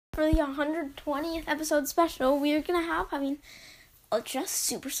For the 120th episode special, we are going to having a just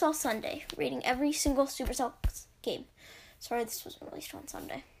Supercell Sunday, rating every single Supercell game. Sorry, this wasn't released on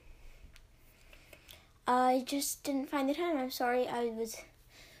Sunday. I just didn't find the time. I'm sorry, I was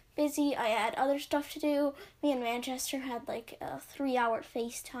busy. I had other stuff to do. Me and Manchester had like a 3-hour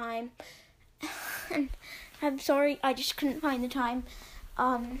FaceTime. And I'm sorry, I just couldn't find the time.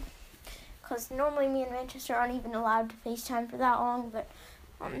 Because normally me and Manchester aren't even allowed to FaceTime for that long, but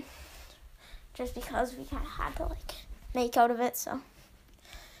just because we kind of had to make out of it, so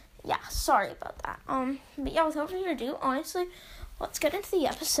yeah, sorry about that. But yeah, without further ado, honestly, let's get into the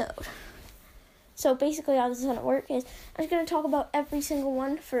episode. So basically how this is going to work is I'm just going to talk about every single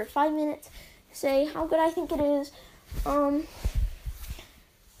one for 5 minutes, say how good I think it is,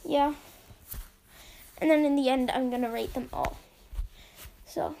 yeah, and then in the end I'm going to rate them all.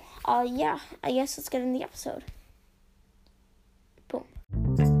 So, yeah, I guess let's get in the episode. Boom.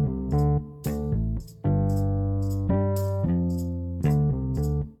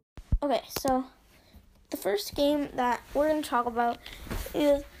 Okay, so the first game that we're going to talk about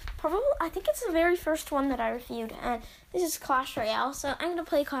is I think it's the very first one that I reviewed, and this is Clash Royale. So I'm going to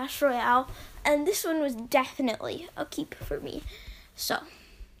play Clash Royale, and this one was definitely a keep for me. So,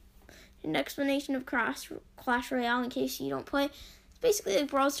 an explanation of Clash Royale in case you don't play. It's basically like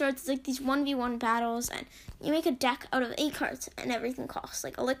Brawl Stars. It's like these 1v1 battles, and you make a deck out of 8 cards, and everything costs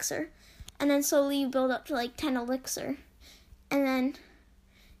like elixir. And then slowly you build up to 10 elixir, and then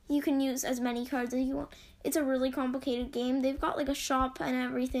you can use as many cards as you want. It's a really complicated game. They've got a shop and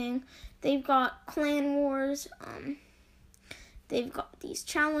everything. They've got clan wars. They've got these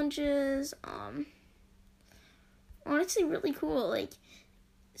challenges. Honestly, really cool.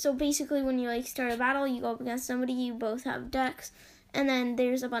 So basically, when you start a battle, you go up against somebody. You both have decks, and then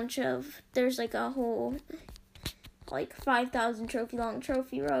there's a whole 5,000 trophy long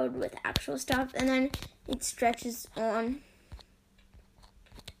trophy road with actual stuff, and then it stretches on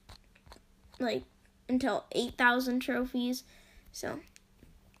until 8,000 trophies. So,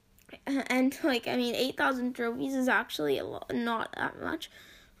 and 8,000 trophies is actually a lot, not that much.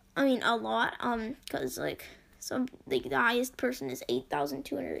 I mean, a lot, because the highest person is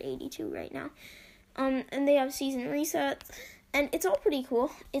 8,282 right now. And they have season resets, and it's all pretty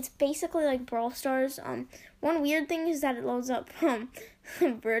cool. It's basically like Brawl Stars. One weird thing is that it loads up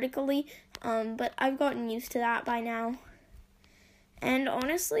vertically, but I've gotten used to that by now. And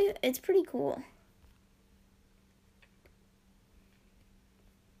honestly, it's pretty cool.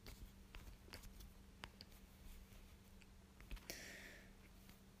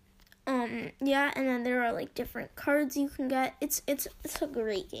 Yeah, and then there are different cards you can get. It's a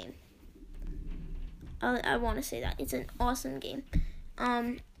great game. I want to say that it's an awesome game.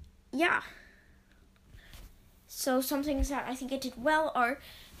 Yeah. So some things that I think it did well are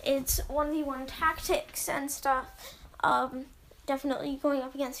it's 1v1 tactics and stuff. Definitely going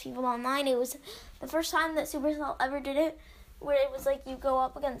up against people online. It was the first time that Supercell ever did it, where it was you go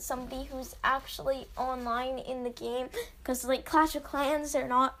up against somebody who's actually online in the game, because Clash of Clans, they're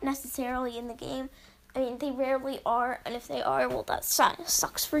not necessarily in the game. I mean, they rarely are, and if they are, well, that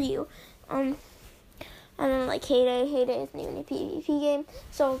sucks for you. And then Heyday is new in a PvP game,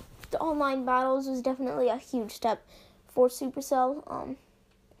 so the online battles was definitely a huge step for Supercell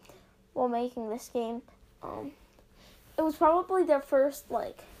while making this game. It was probably their first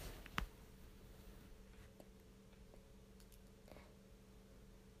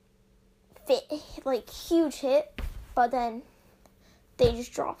huge hit, but then they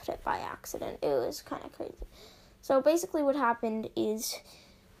just dropped it by accident. It was kind of crazy. So basically what happened is,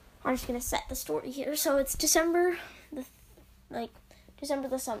 I'm just going to set the story here. So it's December the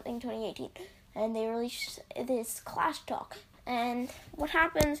something 2018, and they released this Clash Talk. And what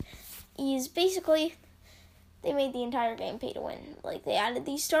happens is basically they made the entire game pay to win. They added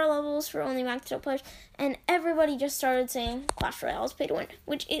these star levels for only maxed out players, and everybody just started saying Clash Royale is pay to win,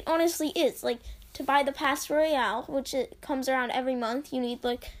 which it honestly is. To buy the Pass Royale, which it comes around every month, you need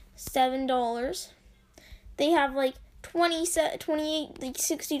 $7. They have $28,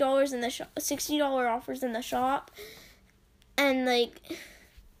 $60 in the shop, $60 offers in the shop, and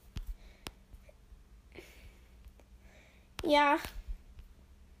yeah.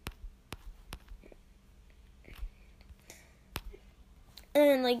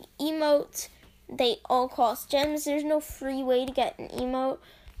 And then emotes, they all cost gems. There's no free way to get an emote.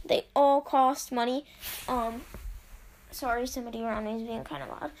 They all cost money. Sorry, somebody around me is being kind of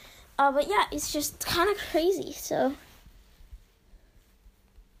loud. But yeah, it's just kind of crazy. So,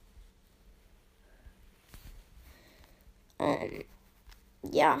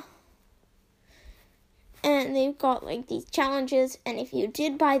 yeah. and they've got like these challenges, and if you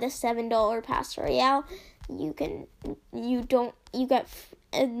did buy the $7 Pass Royale, you get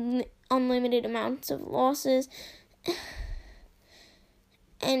unlimited amounts of losses,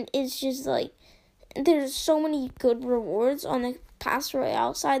 and it's just like, there's so many good rewards on the Pass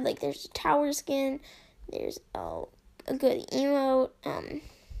Royale side. Like, there's a tower skin, there's a good emote,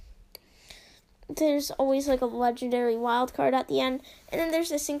 there's always like a legendary wild card at the end, and then there's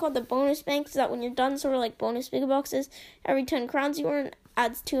this thing called the bonus banks that when you're done, sort of like bonus big boxes, every 10 crowns you earn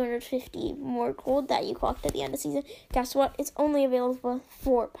adds 250 more gold that you collect at the end of the season. Guess what? It's only available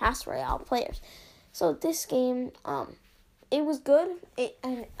for Pass Royale players. So this game, it was good,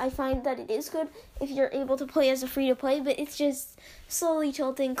 and I find that it is good if you're able to play as a free-to-play, but it's just slowly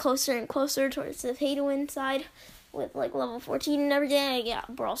tilting closer and closer towards the pay-to-win side with, like, level 14 and everything. Yeah,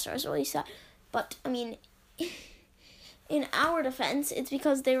 Brawl Stars released that. But, I mean, in our defense, it's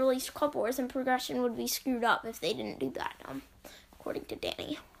because they released Club Wars, and progression would be screwed up if they didn't do that, according to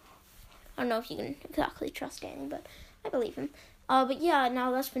Danny. I don't know if you can exactly trust Danny, but I believe him. But yeah,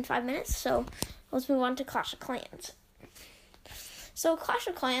 now that's been 5 minutes, so let's move on to Clash of Clans. So, Clash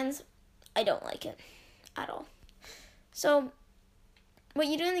of Clans, I don't like it at all. So, what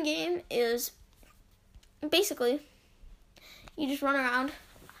you do in the game is, basically, you just run around.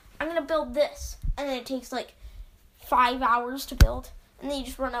 I'm going to build this, and then it takes, like, 5 hours to build, and then you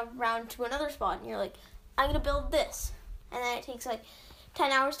just run around to another spot, and you're like, I'm going to build this, and then it takes, like,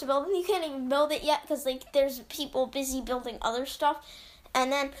 10 hours to build, and you can't even build it yet, because, like, there's people busy building other stuff,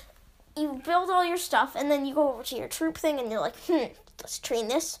 and then you build all your stuff, and then you go over to your troop thing, and you're like, let's train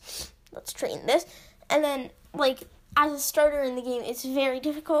this, and then, like, as a starter in the game, it's very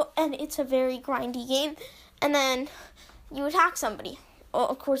difficult, and it's a very grindy game, and then you attack somebody. Well,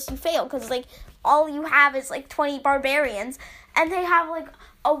 of course, you fail, because, like, all you have is, like, 20 barbarians, and they have, like,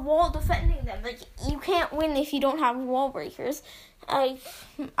 a wall defending them. Like, you can't win if you don't have wall breakers. I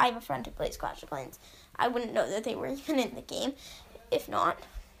have a friend who plays Clash of Clans. I wouldn't know that they were even in the game, if not.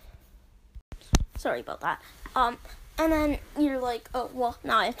 Sorry about that. And then you're like, oh, well,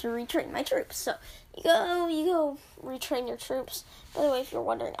 now I have to retrain my troops. So you go retrain your troops. By the way, if you're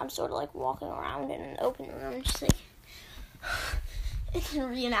wondering, I'm sort of like walking around in an open room, just like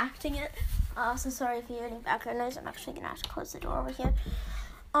reenacting it. So sorry if you hear any background noise. I'm actually gonna have to close the door over here.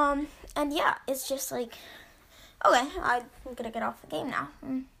 And yeah, it's just like, okay, I'm gonna get off the game now.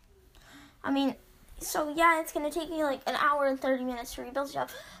 I mean, so yeah, it's gonna take me like an hour and 30 minutes to rebuild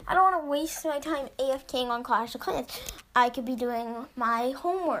stuff. I don't want to waste my time AFKing on Clash of Clans. I could be doing my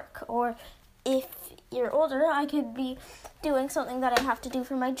homework, or if you're older, I could be doing something that I have to do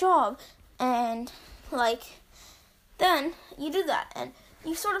for my job. And like, then you do that, and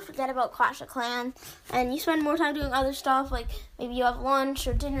you sort of forget about Clash of Clans, and you spend more time doing other stuff, like maybe you have lunch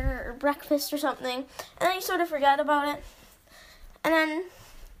or dinner or breakfast or something, and then you sort of forget about it. And then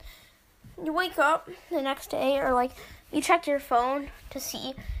you wake up the next day, or like you check your phone to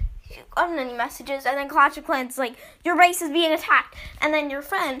see if you've gotten any messages, and then Clash of Clans, like, your base is being attacked, and then your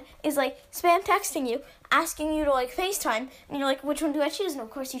friend is like spam texting you, asking you to like FaceTime, and you're like, which one do I choose? And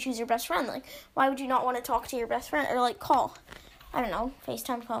of course you choose your best friend. Like, why would you not want to talk to your best friend, or like call? I don't know,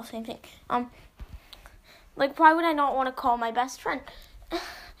 FaceTime, call, same thing. Like, why would I not want to call my best friend?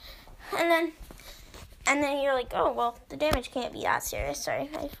 And then you're like, oh, well, the damage can't be that serious. Sorry,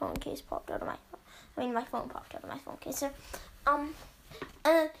 my phone case popped out of my phone. My phone popped out of my phone case. So, and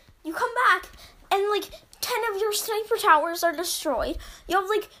then you come back, and, like, 10 of your sniper towers are destroyed. You have,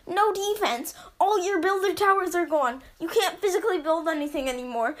 like, no defense. All your builder towers are gone. You can't physically build anything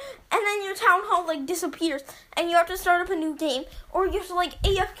anymore. And then your town hall, like, disappears, and you have to start up a new game, or you have to, like,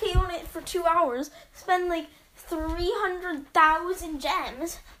 AFK on it for 2 hours, spend, like, 300,000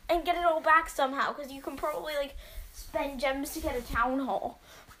 gems, and get it all back somehow, because you can probably, like, spend gems to get a town hall.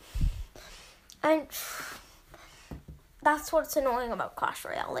 And that's what's annoying about Clash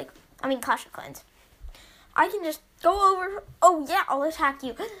Royale. Clash of Clans. I can just go over, oh yeah, I'll attack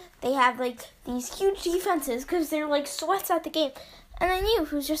you. They have, like, these huge defenses, because they're, like, sweats at the game. And then you,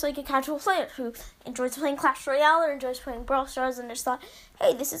 who's just, like, a casual player, who enjoys playing Clash Royale, or enjoys playing Brawl Stars, and just thought,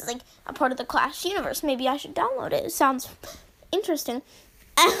 hey, this is, like, a part of the Clash universe. Maybe I should download it. It sounds interesting.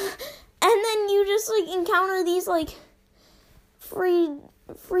 And then you just, like, encounter these, like, freezing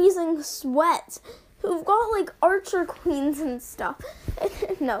sweats who've got, like, archer queens and stuff.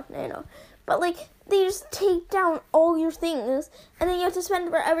 No. But, like, they just take down all your things, and then you have to spend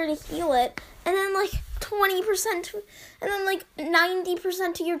forever to heal it, and then, like, 20%, and then, like,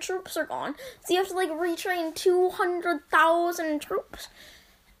 90% of your troops are gone. So you have to, like, retrain 200,000 troops.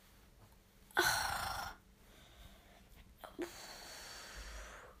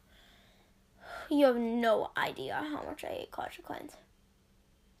 you have no idea how much I hate Clash of Clans.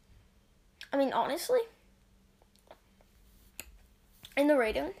 I mean, honestly, in the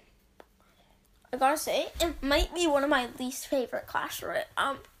rating, I gotta say, it might be one of my least favorite Clash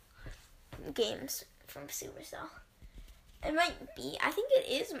Royale games from Supercell. It might be. I think it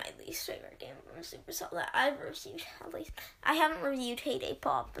is my least favorite game from Supercell that I've reviewed, at least. I haven't reviewed Heyday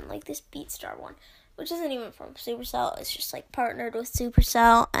Pop and, like, this BeatStar one, which isn't even from Supercell. It's just, like, partnered with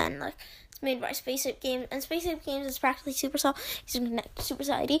Supercell, and, like, it's made by Spaceship Games. And Spaceship Games is practically Supercell. You can connect to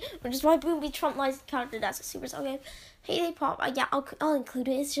Supercell ID, which is why Boom Beach Front Lines is counted as a Supercell game. Heyday Pop, yeah, I'll include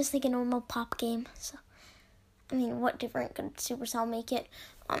it. It's just, like, a normal pop game, so... I mean, what different could Supercell make it?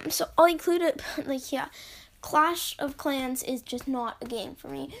 So I'll include it, like, yeah. Clash of Clans is just not a game for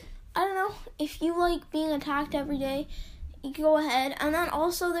me. I don't know, if you like being attacked every day, you can go ahead. And then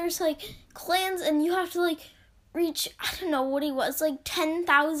also there's, like, clans, and you have to, like, reach, I don't know what he was, like,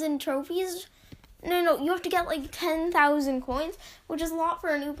 10,000 trophies? No, you have to get, like, 10,000 coins, which is a lot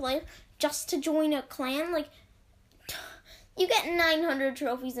for a new player, just to join a clan. Like, you get 900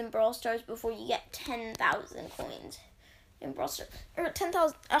 trophies in Brawl Stars before you get 10,000 coins in Brawl Stars. Or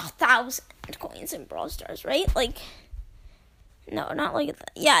 1,000 coins in Brawl Stars, right? Like, no, not like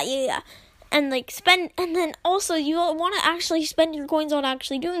that. Yeah. And, like, and then also you want to actually spend your coins on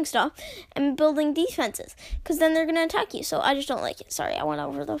actually doing stuff and building defenses, because then they're going to attack you. So I just don't like it. Sorry, I went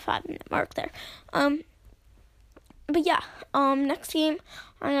over the 5-minute mark there. But yeah, next game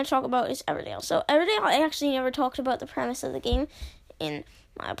I'm going to talk about is Everdale. So Everdale, I actually never talked about the premise of the game in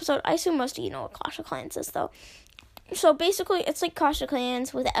my episode. I assume most of you know what Clash of Clans is, though. So basically, it's like Clash of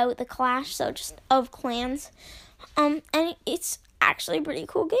Clans without the clash, so just of clans. And it's actually a pretty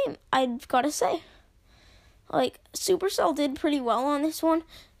cool game, I've got to say. Like, Supercell did pretty well on this one.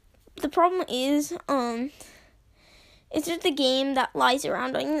 The problem is, it's just a game that lies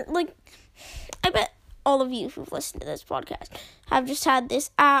around on, like, I bet all of you who've listened to this podcast have just had this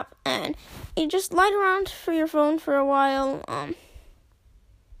app, and it just lied around for your phone for a while,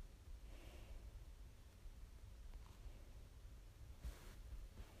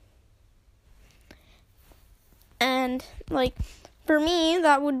 and, like, for me,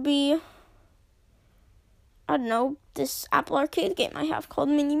 that would be, I don't know, this Apple Arcade game I have called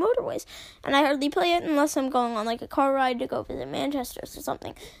Mini Motorways. And I hardly play it unless I'm going on, like, a car ride to go visit Manchester or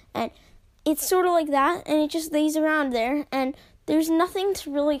something. And it's sort of like that, and it just lays around there. And there's nothing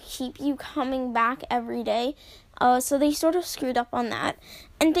to really keep you coming back every day. So they sort of screwed up on that.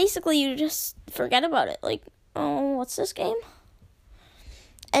 And basically, you just forget about it. Like, oh, what's this game?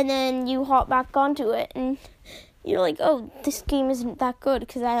 And then you hop back onto it, and you're like, oh, this game isn't that good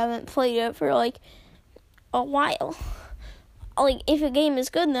because I haven't played it for, like, a while. Like, if a game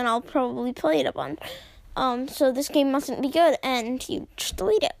is good, then I'll probably play it a bunch. So this game mustn't be good, and you just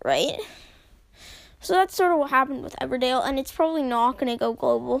delete it, right? So that's sort of what happened with Everdale, and it's probably not going to go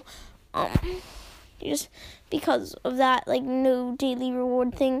global. Just because of that, like, no daily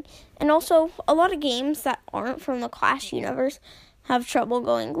reward thing. And also, a lot of games that aren't from the Clash universe have trouble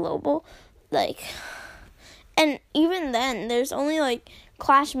going global. Like, and even then, there's only, like,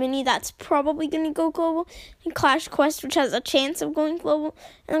 Clash Mini that's probably going to go global, and Clash Quest, which has a chance of going global,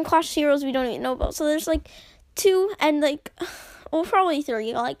 and then Clash Heroes we don't even know about. So there's, like, 2, and, like, well, probably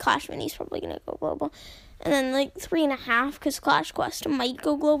 3. Like, Clash Mini's probably going to go global. And then, like, 3.5, because Clash Quest might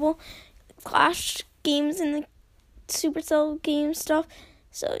go global. Clash games and the Supercell game stuff.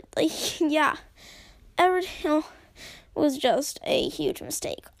 So, like, yeah. Everdale was just a huge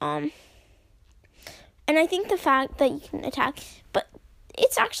mistake. And I think the fact that you can attack, but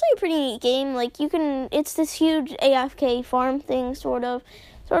it's actually a pretty neat game. Like, it's this huge AFK farm thing, sort of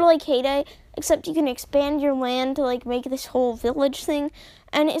like Heyday, except you can expand your land to, like, make this whole village thing,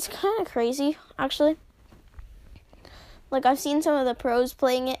 and it's kind of crazy, actually. Like, I've seen some of the pros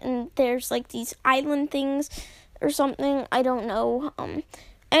playing it, and there's, like, these island things or something, I don't know,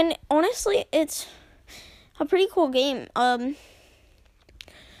 and honestly, it's a pretty cool game,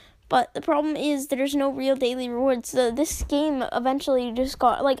 but the problem is there's no real daily rewards. So this game eventually just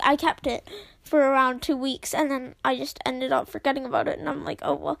got, like, I kept it for around 2 weeks, and then I just ended up forgetting about it, and I'm like,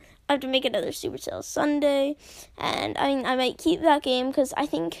 oh, well, I have to make another Supercell Sunday, and I might keep that game, because I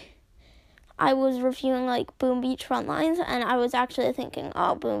think I was reviewing, like, Boom Beach Frontlines, and I was actually thinking,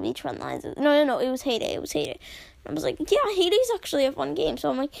 oh, Boom Beach Frontlines, no, it was Heyday, I was like, yeah, Heyday's actually a fun game, so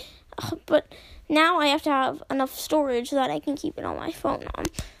I'm like, but now I have to have enough storage so that I can keep it on my phone.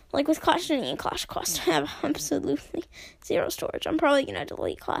 Like with Clash Mini and Clash Quest, I have absolutely 0 storage. I'm probably going to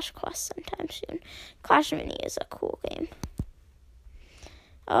delete Clash Quest sometime soon. Clash Mini is a cool game.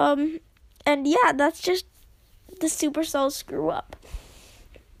 And yeah, that's just the Supercell screw up.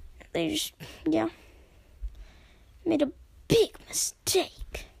 they just, yeah, made a big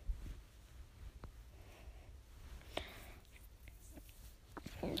mistake.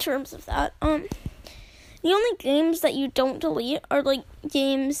 In terms of that, the only games that you don't delete are, like,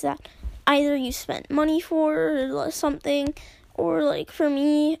 games that either you spent money for or something, or, like, for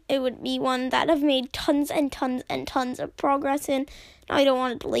me, it would be one that I've made tons and tons and tons of progress in. Now, I don't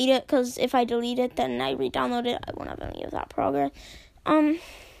want to delete it, because if I delete it, then I re-download it, I won't have any of that progress.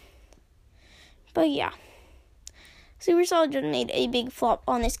 But yeah. Supercell just made a big flop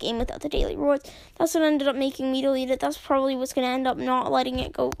on this game without the daily rewards. That's what ended up making me delete it. That's probably what's going to end up not letting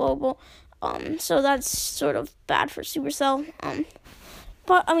it go global. So that's sort of bad for Supercell.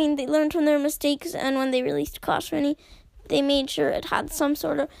 But, I mean, they learned from their mistakes, and when they released Clash Mini, they made sure it had some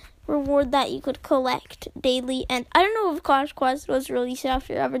sort of reward that you could collect daily. And I don't know if Clash Quest was released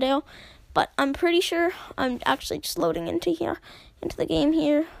after Everdale, but I'm pretty sure. I'm actually just loading into the game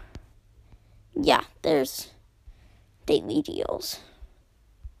here. Yeah, there's daily deals.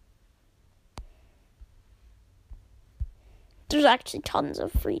 There's actually tons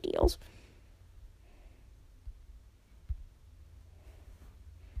of free deals.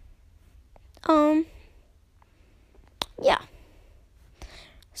 Yeah.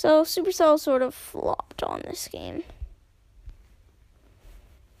 So Supercell sort of flopped on this game.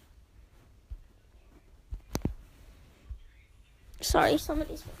 Sorry,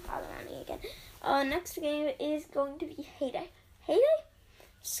 somebody's bothering me again. Next game is going to be Heyday. Heyday?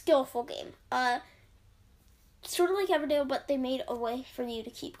 Skillful game. Sort of like Everdale, but they made a way for you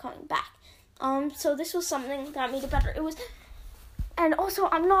to keep coming back. So this was something that made it better. And also,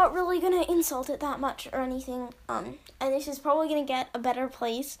 I'm not really going to insult it that much or anything. And this is probably going to get a better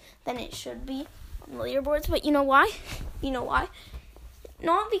place than it should be on the leaderboards. But you know why?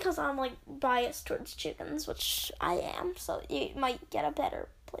 Not because I'm, like, biased towards chickens, which I am. So it might get a better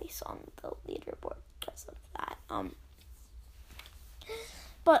place on the leaderboard because of that.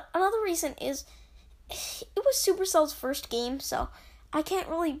 But another reason is it was Supercell's first game, so I can't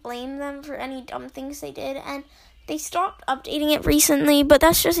really blame them for any dumb things they did. And they stopped updating it recently, but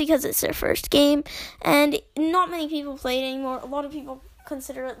that's just because it's their first game, and not many people play it anymore. A lot of people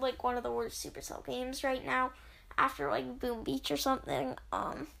consider it, like, one of the worst Supercell games right now, after, like, Boom Beach or something.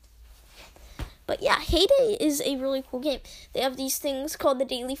 But yeah, Heyday is a really cool game. They have these things called the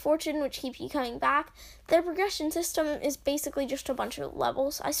Daily Fortune, which keep you coming back. Their progression system is basically just a bunch of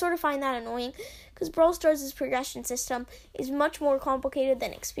levels. I sort of find that annoying, because Brawl Stars' progression system is much more complicated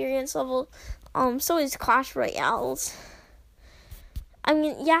than experience level. So is Clash Royale's. I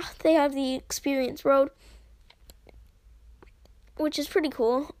mean, yeah, they have the experience road, which is pretty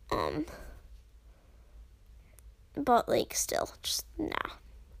cool. But, like, still, just, nah.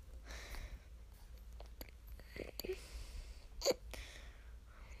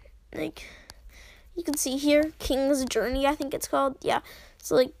 Like, you can see here, King's Journey, I think it's called. Yeah,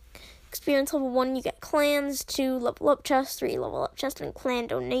 so, like, experience level 1, you get clans. 2, level up chest. 3, level up chest and clan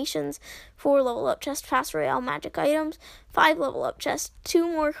donations. 4, level up chest, fast royale magic items. 5, level up chest, 2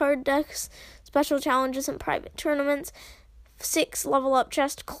 more card decks, special challenges and private tournaments. 6, level up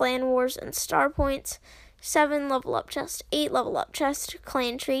chest, clan wars and star points. 7, level up chest. 8, level up chest,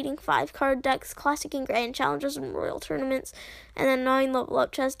 clan trading. 5, card decks, classic and grand challenges and royal tournaments. And then 9, level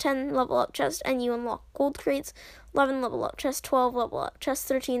up chest. 10, level up chest, and you unlock gold crates. 11, level up chest. 12, level up chest.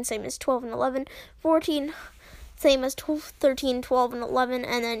 13, same as 12 and 11. 14, same as 12, 13, 12, and 11.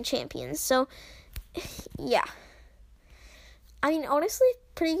 And then champions. So, yeah. I mean, honestly,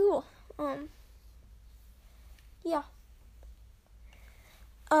 pretty cool. Yeah.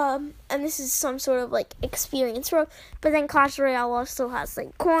 And this is some sort of, like, experience road. But then Clash Royale also has,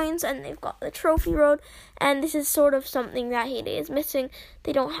 like, coins, and they've got the trophy road. And this is sort of something that Heyday is missing.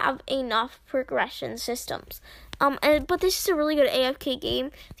 They don't have enough progression systems. But this is a really good AFK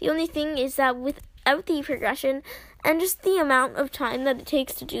game. The only thing is that without the progression and just the amount of time that it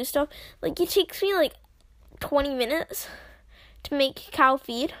takes to do stuff, like, it takes me, like, 20 minutes to make cow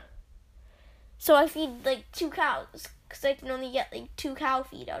feed. So I feed, like, 2 cows, because I can only get, like, 2 cow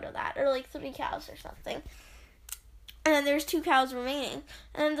feed out of that, or, like, 3 cows or something. And then there's 2 cows remaining.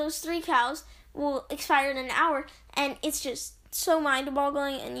 And then those 3 cows will expire in an hour, and it's just so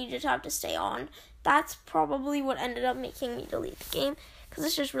mind-boggling, and you just have to stay on. That's probably what ended up making me delete the game, because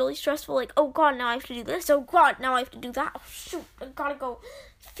it's just really stressful. Like, oh god, now I have to do this. Oh god, now I have to do that. Oh, shoot, I gotta go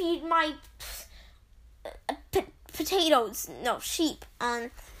feed my sheep.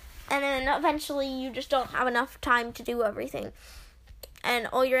 And then eventually you just don't have enough time to do everything. And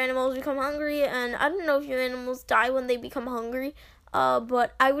all your animals become hungry, and I don't know if your animals die when they become hungry,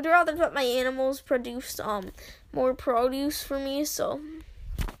 but I would rather that my animals produce more produce for me, so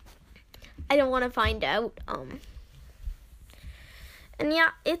I don't want to find out. And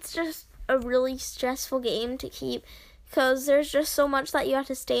yeah, it's just a really stressful game to keep because there's just so much that you have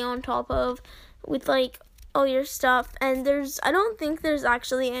to stay on top of with like all your stuff, and I don't think there's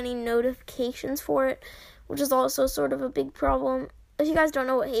actually any notifications for it, which is also sort of a big problem. If you guys don't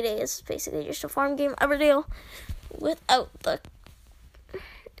know what Heyday is, it's basically just a farm game, Everdale, without the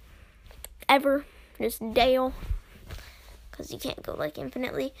just Dale, because you can't go like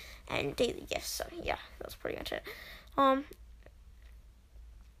infinitely, and daily gifts. So yeah, that's pretty much it.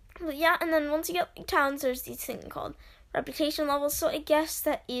 But yeah, and then once you get like towns, there's these things called reputation levels. So I guess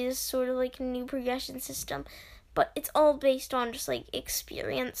that is sort of like a new progression system, but it's all based on just like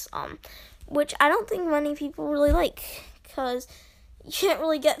experience, which I don't think many people really like, because you can't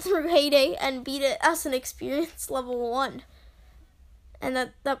really get through Heyday and beat it as an experience level 1, and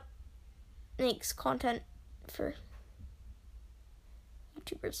that makes content for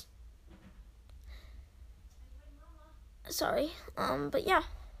YouTubers. Sorry, but yeah.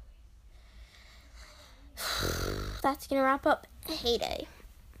 That's gonna wrap up Heyday.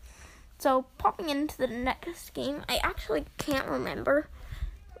 So, popping into the next game, I actually can't remember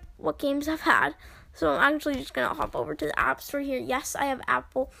what games I've had. So, I'm actually just gonna hop over to the App Store here. Yes, I have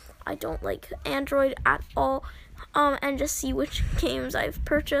Apple. I don't like Android at all. And just see which games I've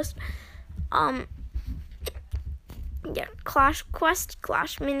purchased. Yeah, Clash Quest,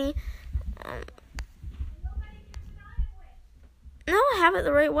 Clash Mini. No, I have it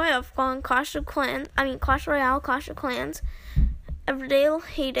the right way. I've gone Clash Royale, Clash of Clans, Everdale,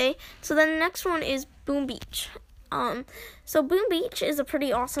 Heyday. So then the next one is Boom Beach. So Boom Beach is a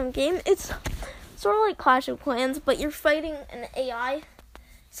pretty awesome game. It's sort of like Clash of Clans, but you're fighting an AI.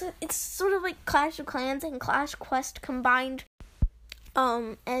 So it's sort of like Clash of Clans and Clash Quest combined.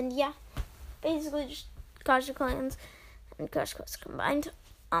 And yeah, basically just Clash of Clans and Clash Quest combined.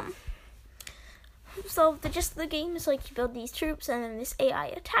 So the gist of the game is like you build these troops, and then this AI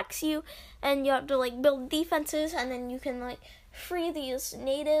attacks you, and you have to like build defenses, and then you can like free these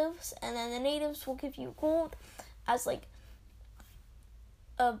natives, and then the natives will give you gold as like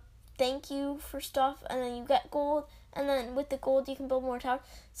a thank you for stuff, and then you get gold, and then with the gold you can build more towers.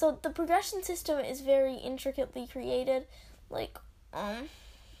 So the progression system is very intricately created. Like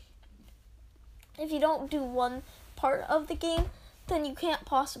if you don't do one part of the game, then you can't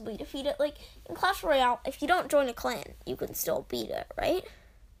possibly defeat it. Like in Clash Royale, if you don't join a clan, you can still beat it, right?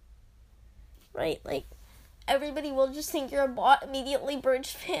 Right, like everybody will just think you're a bot, immediately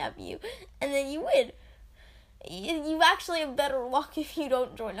bridge spam you, and then you win. You actually have better luck if you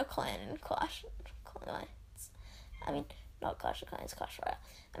don't join a clan in Clash Clans. I mean, not Clash of Clans, Clash Royale.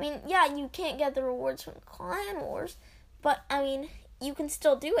 I mean, yeah, you can't get the rewards from Clan Wars, but I mean, you can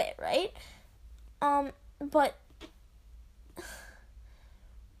still do it, right? But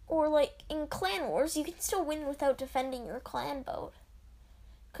or like in Clan Wars, you can still win without defending your clan boat,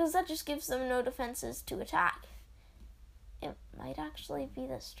 because that just gives them no defenses to attack. It might actually be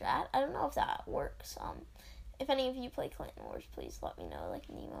the strat. I don't know if that works. If any of you play Clan Wars, please let me know, like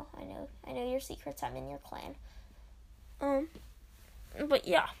Nemo. I know your secrets. I'm in your clan. But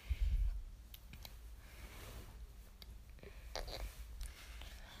yeah.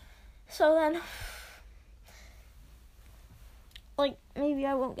 So then, like, maybe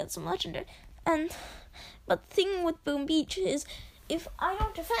I won't get some legendary. But the thing with Boom Beach is, if I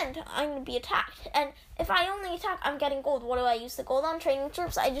don't defend, I'm going to be attacked. And if I only attack, I'm getting gold. What do I use the gold on? Training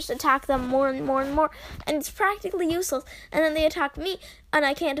troops. I just attack them more and more and more. And it's practically useless. And then they attack me, and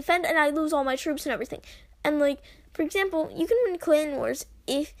I can't defend, and I lose all my troops and everything. And, like, for example, you can win Clan Wars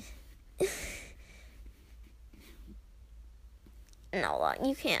if... No,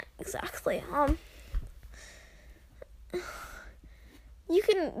 you can't exactly. You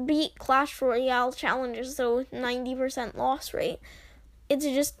can beat Clash Royale challenges, though, with 90% loss rate. It's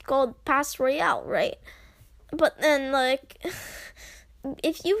just called Pass Royale, right? But then, like,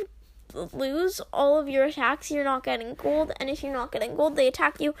 if you lose all of your attacks, you're not getting gold, and if you're not getting gold, they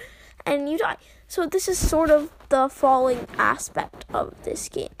attack you, and you die. So this is sort of the falling aspect of this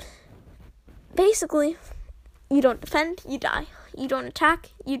game. Basically, you don't defend, you die. You don't attack,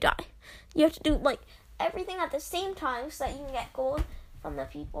 you die. You have to do, like, everything at the same time so that you can get gold from the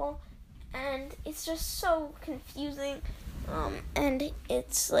people, and it's just so confusing, and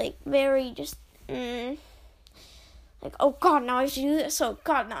it's, like, very just, like, oh god, now I have to do this, oh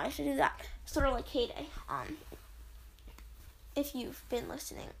god, now I have to do that, sort of like Heyday, if you've been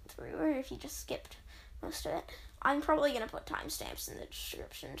listening through, or if you just skipped most of it. I'm probably going to put timestamps in the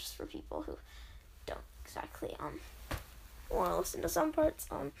description just for people who don't exactly, want to listen to some parts,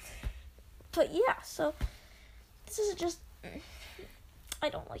 but yeah, so, this is just, I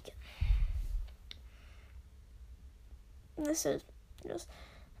don't like it. this is just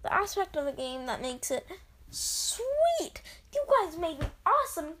the aspect of the game that makes it sweet. You guys made an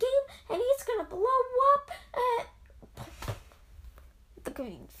awesome game, and it's gonna blow up. The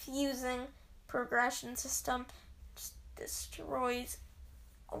confusing progression system just destroys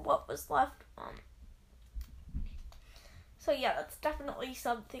what was left. So yeah, that's definitely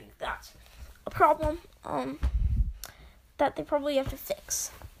something that's a problem that they probably have to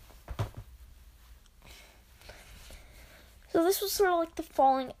fix. So this was sort of like the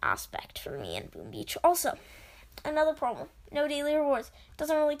falling aspect for me in Boom Beach. Also, another problem, no daily rewards. It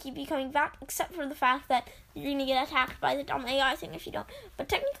doesn't really keep you coming back, except for the fact that you're going to get attacked by the dumb AI thing if you don't. But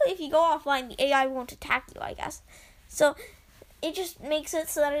technically, if you go offline, the AI won't attack you, I guess. So it just makes it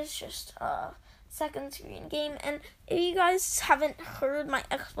so that it's just a second screen game. And if you guys haven't heard my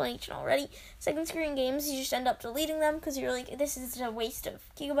explanation already, second screen games, you just end up deleting them because you're like, this is a waste of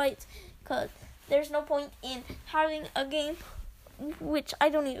gigabytes, because there's no point in having a game which I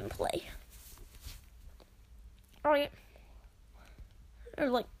don't even play. Right? Or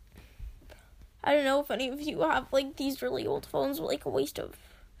like, I don't know if any of you have like these really old phones with like a waste of,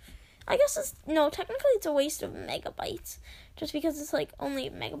 I guess technically it's a waste of megabytes. Just because it's like only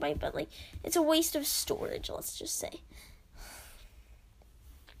a megabyte, but like it's a waste of storage, let's just say.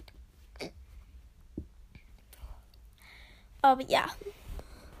 But yeah.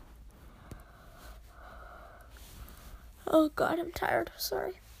 Oh god, I'm tired.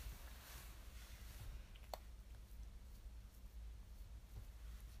 Sorry.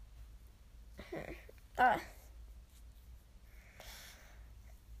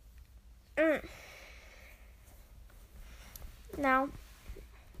 Now,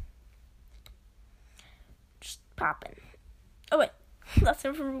 just popping. Oh wait, that's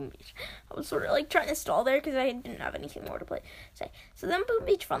it from Boom Beach. I was sort of like trying to stall there because I didn't have anything more to play. So then Boom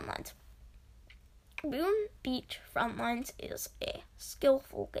Beach Frontlines. Boom Beach Frontlines is a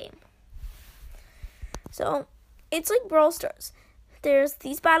skillful game. So, it's like Brawl Stars. There's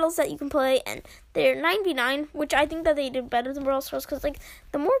these battles that you can play, and they're 9v9, which I think that they did better than Brawl Stars, because, like,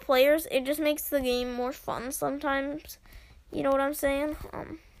 the more players, it just makes the game more fun sometimes. You know what I'm saying?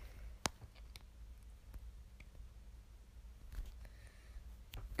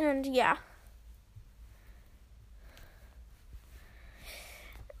 And, yeah.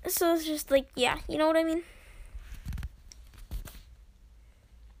 So it's just like, yeah, you know what I mean?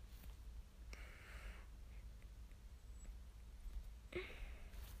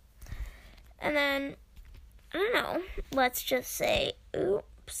 And then, I don't know, let's just say,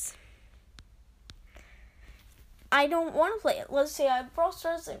 oops. I don't want to play it. Let's say I have Brawl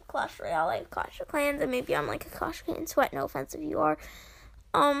Stars, I have Clash Royale, I have Clash of Clans, and maybe I'm like a Clash of Clans sweat, no offense if you are.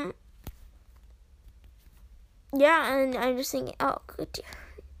 Yeah, and I'm just thinking, oh, good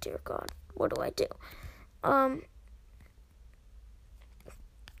dear God, what do I do?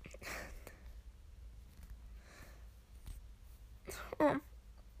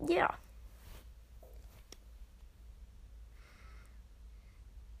 Yeah.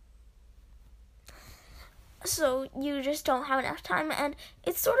 So you just don't have enough time, and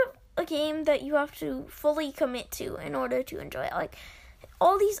it's sort of a game that you have to fully commit to in order to enjoy it. Like,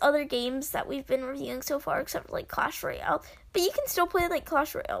 all these other games that we've been reviewing so far, except for, like, Clash Royale, but you can still play, like,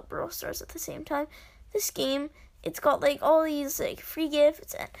 Clash Royale, Brawl Stars at the same time. This game, it's got, like, all these, like, free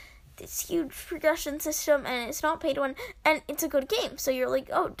gifts and this huge progression system, and it's not pay to win, and it's a good game. So you're like,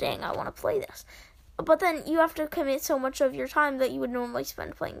 oh, dang, I want to play this. But then you have to commit so much of your time that you would normally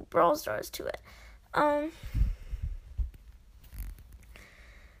spend playing Brawl Stars to it.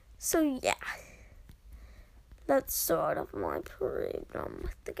 So yeah, that's sort of my problem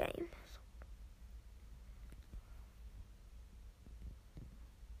with the game.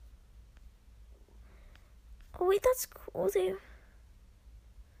 Oh wait, that's cool there.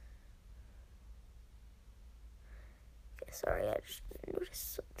 Okay, sorry, I just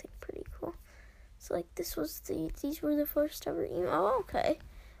noticed something pretty cool. So like these were the first ever email. Oh, okay.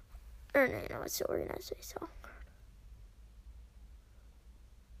 Or no, it's so organized. So.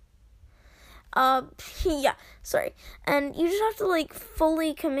 Yeah, sorry. And you just have to, like,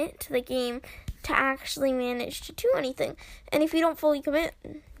 fully commit to the game to actually manage to do anything. And if you don't fully commit,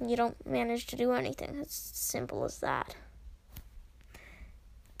 you don't manage to do anything. It's simple as that.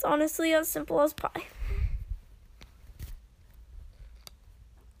 It's honestly as simple as pie.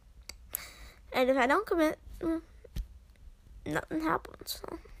 And if I don't commit, nothing happens.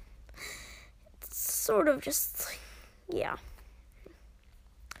 So it's sort of just, like, yeah.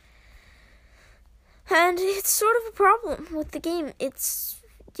 And it's sort of a problem with the game. It's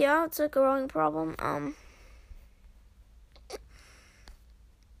a growing problem.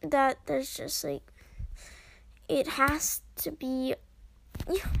 That there's just, like, it has to be,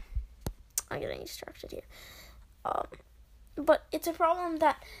 yeah, I'm getting distracted here. But it's a problem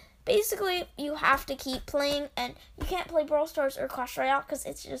that basically you have to keep playing, and you can't play Brawl Stars or Clash Royale because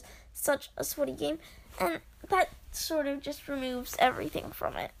it's just such a sweaty game, and that sort of just removes everything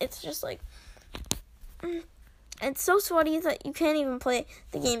from it. It's just like, it's so sweaty that you can't even play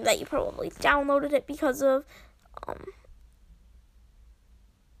the game that you probably downloaded it because of.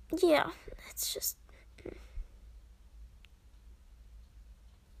 Yeah, it's just.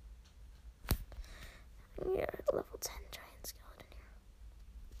 Yeah, level 10 giant skeleton here.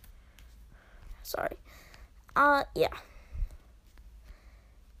 Sorry. Yeah.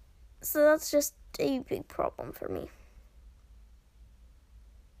 So that's just a big problem for me.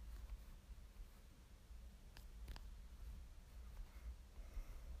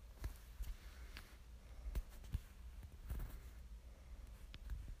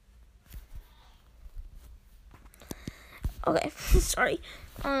 Okay, sorry.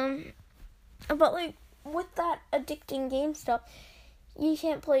 But like, with that addicting game stuff, you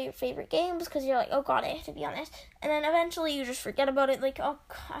can't play your favorite games because you're like, oh god, I have to be on this. And then eventually you just forget about it, like, oh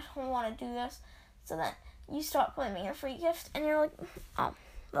god, I don't want to do this. So then you stop claiming a free gift, and you're like, oh,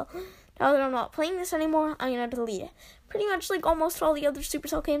 well, now that I'm not playing this anymore, I'm going to delete it. Pretty much like almost all the other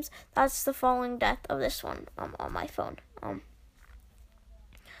Supercell games, that's the following death of this one on my phone.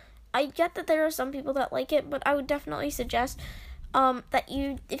 I get that there are some people that like it, but I would definitely suggest that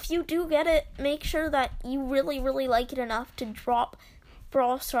if you do get it, make sure that you really, really like it enough to drop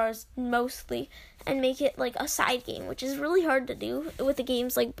Brawl Stars mostly and make it like a side game, which is really hard to do with the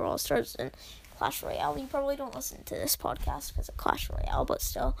games like Brawl Stars and Clash Royale. You probably don't listen to this podcast because of Clash Royale, but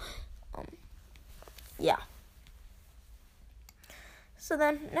still, yeah. So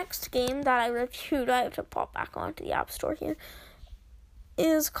then, next game that I reviewed, I have to pop back onto the App Store here,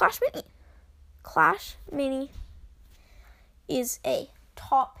 is Clash Mini. Clash Mini is a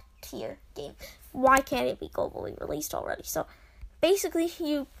top tier game. Why can't it be globally released already? So basically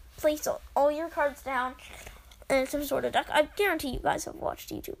you place all your cards down in some sort of deck. I guarantee you guys have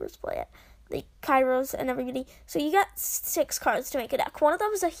watched YouTubers play it, like Kairos and everybody. So you got 6 cards to make a deck. One of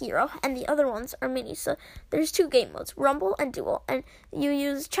them is a hero and the other ones are minis. So there's 2 game modes, Rumble and Duel, and you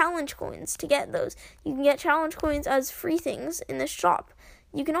use challenge coins to get those. You can get challenge coins as free things in the shop.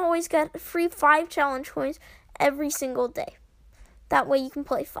 You can always get free 5 challenge coins every single day. That way you can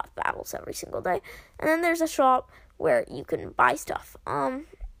play 5 battles every single day. And then there's a shop where you can buy stuff.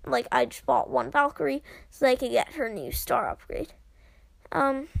 Like I just bought 1 Valkyrie so that I could get her new star upgrade.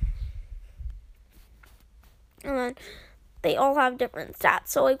 And then they all have different stats.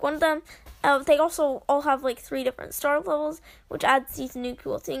 So like one of them, they also all have like 3 different star levels, which adds these new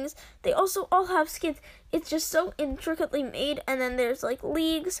cool things. They also all have skins. It's just so intricately made. And then there's like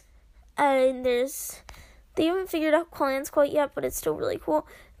leagues, and they haven't figured out clans quite yet, but it's still really cool.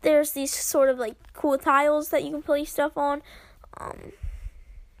 There's these sort of like cool tiles that you can place stuff on.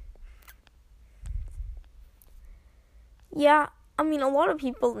 Yeah, I mean, a lot of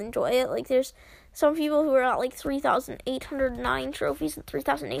people enjoy it. Like, there's some people who are at like 3,809 trophies and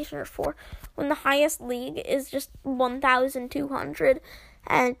 3,804, when the highest league is just 1,200.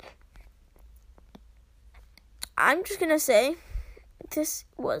 And I'm just gonna say, this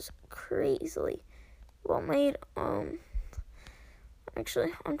was crazily well made.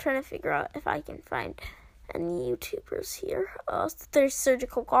 Actually, I'm trying to figure out if I can find any YouTubers here. There's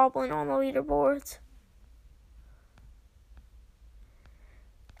Surgical Goblin on the leaderboards.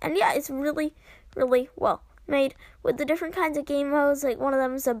 And yeah, it's really, really well made with the different kinds of game modes. Like, one of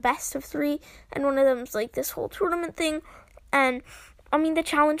them is a best of 3, and one of them is like this whole tournament thing. And I mean, the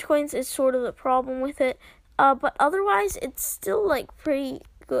challenge coins is sort of the problem with it. But otherwise, it's still like pretty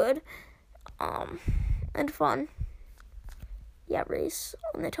good. And fun. Yeah, race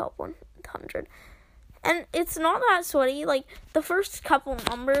on the top 100. And it's not that sweaty. Like, the first couple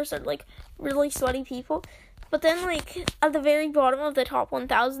numbers are like really sweaty people. But then, like, at the very bottom of the top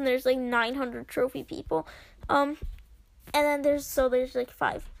 1,000, there's, like, 900 trophy people. And then there's like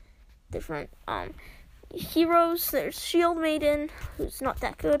 5 different, heroes. There's Shield Maiden, who's not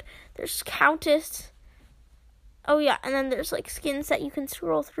that good. There's Countess. Oh, yeah, and then there's, like, skins that you can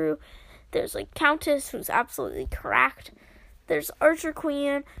scroll through. There's, like, Countess, who's absolutely cracked. There's Archer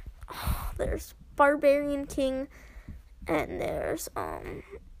Queen. Oh, there's Barbarian King. And there's,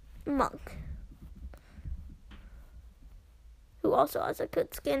 Monk, who also has a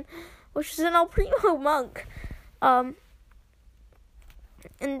good skin, which is an El Primo Monk. And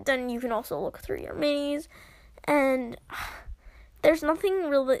then you can also look through your minis, and there's nothing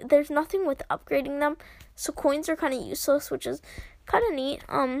with upgrading them, so coins are kind of useless, which is kind of neat.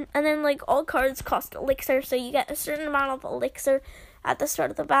 And then, like, all cards cost elixir, so you get a certain amount of elixir at the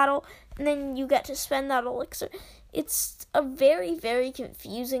start of the battle, and then you get to spend that elixir. It's a very, very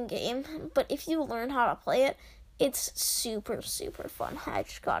confusing game, but if you learn how to play it, it's super, super fun, I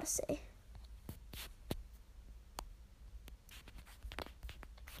just gotta say.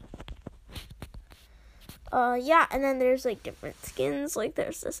 Yeah, and then there's, like, different skins. Like,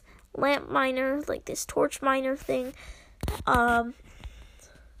 there's this lamp miner, like, this torch miner thing. So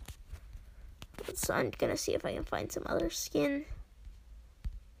I'm gonna see if I can find some other skin.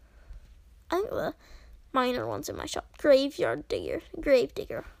 I think the miner one's in my shop. Grave digger.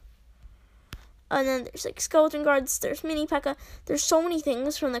 And then there's, like, skeleton guards, there's mini P.E.K.K.A. There's so many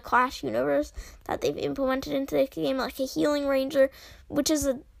things from the Clash universe that they've implemented into the game, like a healing ranger, which is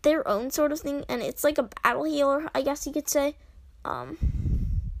their own sort of thing, and it's like a battle healer, I guess you could say.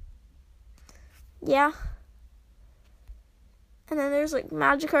 Yeah. And then there's, like,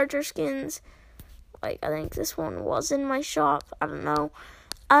 magic archer skins. Like, I think this one was in my shop. I don't know.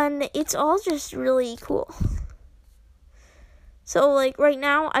 And it's all just really cool. So, like, right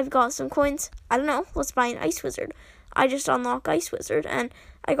now, I've got some coins. I don't know. Let's buy an Ice Wizard. I just unlocked Ice Wizard, and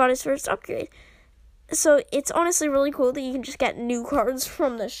I got his first upgrade. So, it's honestly really cool that you can just get new cards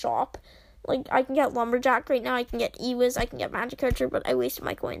from the shop. Like, I can get Lumberjack right now. I can get E-Wiz. I can get Magic Archer, but I wasted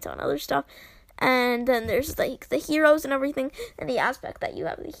my coins on other stuff. And then there's, like, the heroes and everything, and the aspect that you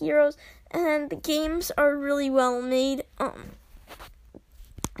have the heroes. And then the games are really well made.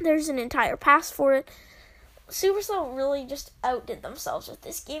 There's an entire pass for it. Supercell really just outdid themselves with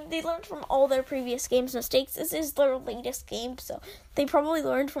this game. They learned from all their previous games' mistakes. This is their latest game, so they probably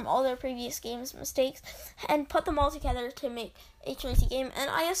learned from all their previous games' mistakes and put them all together to make a crazy game. And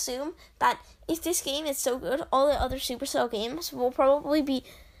I assume that if this game is so good, all the other Supercell games will probably be,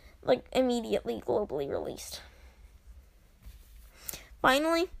 like, immediately globally released.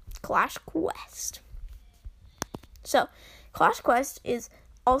 Finally, Clash Quest. So, Clash Quest is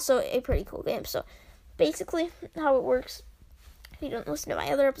also a pretty cool game. So, basically, how it works, if you don't listen to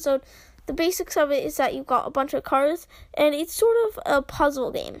my other episode, the basics of it is that you've got a bunch of cards, and it's sort of a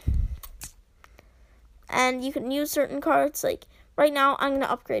puzzle game. And you can use certain cards, like, right now, I'm going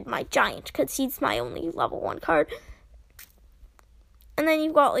to upgrade my Giant, because he's my only level 1 card. And then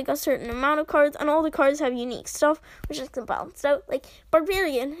you've got, like, a certain amount of cards, and all the cards have unique stuff, which is balanced out. Like,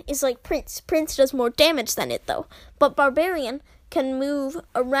 Barbarian is like Prince. Prince does more damage than it, though. But Barbarian can move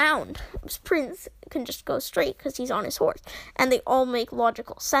around. Prince can just go straight because he's on his horse. And they all make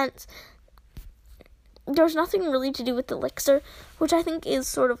logical sense. There's nothing really to do with the elixir, which I think is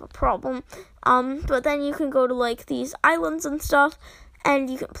sort of a problem. But then you can go to, like, these islands and stuff, and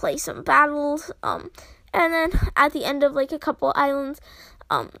you can play some battles. And then at the end of, like, a couple islands,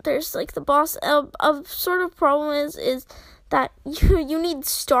 there's, like, the boss. A sort of problem is that you need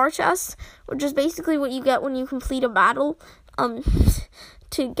star chests, which is basically what you get when you complete a battle,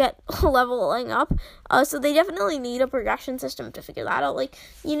 to get leveling up. So they definitely need a progression system to figure that out. Like,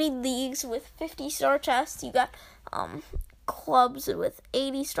 you need leagues with 50 star chests. You got, clubs with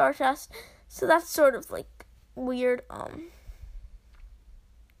 80 star chests. So that's sort of, like, weird,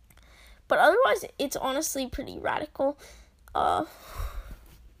 but otherwise, it's honestly pretty radical. I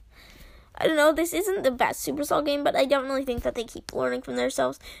don't know, this isn't the best Supercell game, but I definitely think that they keep learning from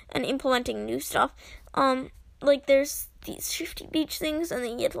themselves and implementing new stuff. Like, there's these 50 beach things, and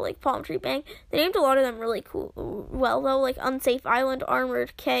then you get to, like, Palm Tree Bank. They named a lot of them really cool, well, though, like Unsafe Island,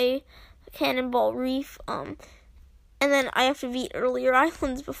 Armored Cay, Cannonball Reef, and then I have to beat earlier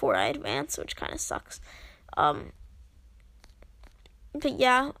islands before I advance, which kind of sucks. But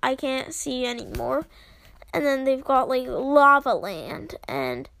yeah, I can't see any more. And then they've got, like, Lava Land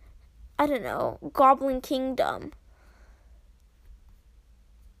and, I don't know, Goblin Kingdom.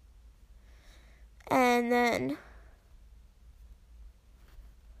 And then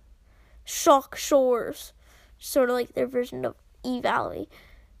Shock Shores, sort of like their version of E-Valley.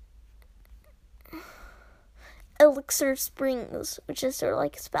 Elixir Springs, which is sort of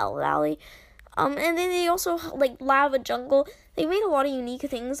like Spell Valley. And then they also, like, Lava Jungle. They made a lot of unique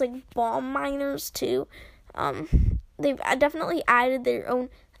things, like bomb miners, too. They've definitely added their own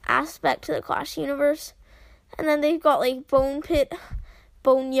aspect to the Clash universe. And then they've got, like, Bone Pit,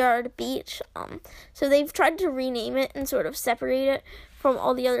 Boneyard Beach. So they've tried to rename it and sort of separate it from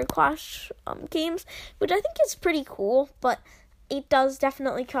all the other Clash games, which I think is pretty cool, but it does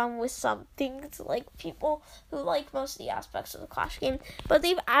definitely come with some things, like people who like most of the aspects of the Clash game, but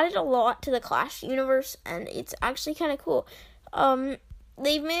they've added a lot to the Clash universe, and it's actually kind of cool.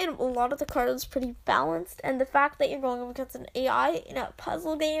 they've made a lot of the cards pretty balanced, and the fact that you're going up against an AI in a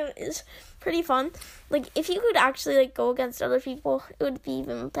puzzle game is pretty fun. Like, if you could actually, like, go against other people, it would be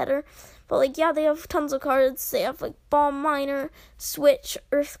even better. But, like, yeah, they have tons of cards. They have, like, Bomb Miner, Switch,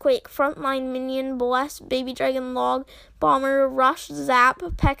 Earthquake, Frontline Minion, Bless, Baby Dragon, Log, Bomber, Rush, Zap,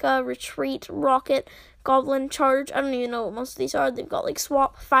 P.E.K.K.A., Retreat, Rocket, Goblin, Charge. I don't even know what most of these are. They've got, like,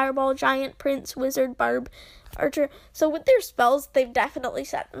 Swap, Fireball, Giant, Prince, Wizard, Barb, Archer. So with their spells, they've definitely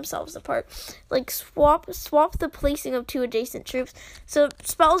set themselves apart. Like, swap the placing of 2 adjacent troops. So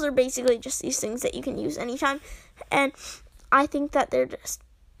spells are basically just these things that you can use anytime, and I think that they're just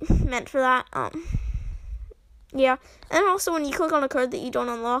meant for that. Yeah. And also, when you click on a card that you don't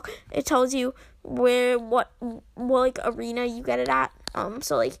unlock, it tells you what like arena you get it at.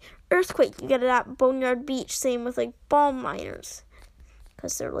 So like Earthquake, you get it at Boneyard Beach. Same with like Bomb Miners,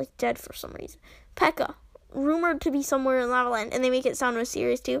 because they're like dead for some reason. P.E.K.K.A. rumored to be somewhere in Lava Land, and they make it sound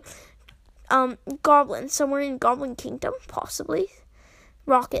mysterious too. Goblin, somewhere in Goblin Kingdom, possibly.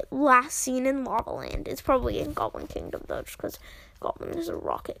 Rocket, last seen in Lava Land. It's probably in Goblin Kingdom though, just because Goblin is a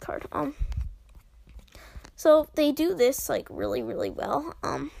rocket card. So they do this like really, really well.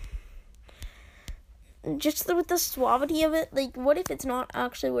 Just with the suavity of it, like, what if it's not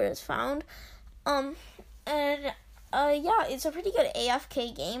actually where it's found? Yeah, it's a pretty good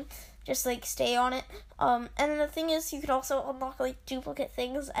AFK game. Just, like, stay on it. And then the thing is, you could also unlock, like, duplicate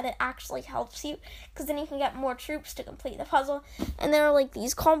things, and it actually helps you, because then you can get more troops to complete the puzzle. And there are, like,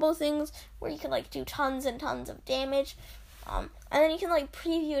 these combo things where you can, like, do tons and tons of damage. And then you can, like,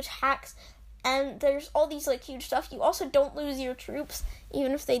 preview attacks, and there's all these, like, huge stuff. You also don't lose your troops,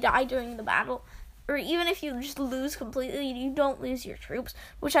 even if they die during the battle. Or even if you just lose completely, you don't lose your troops,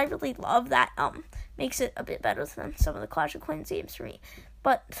 which I really love. That makes it a bit better than some of the Clash of Clans games for me.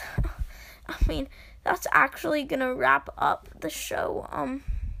 But, I mean, that's actually going to wrap up the show.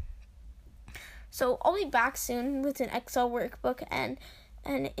 So I'll be back soon with an Excel workbook and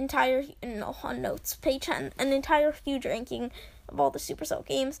an entire, on notes page, and an entire huge ranking of all the Supercell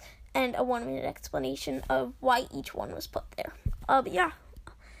games, and a 1-minute explanation of why each one was put there. But yeah,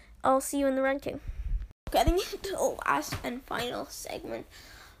 I'll see you in the ranking. Getting into the last and final segment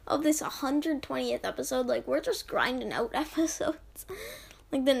of this 120th episode. Like, we're just grinding out episodes.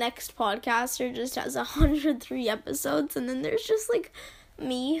 Like, the next podcaster just has 103 episodes, and then there's just, like,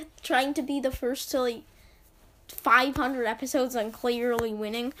 me trying to be the first to, like, 500 episodes and clearly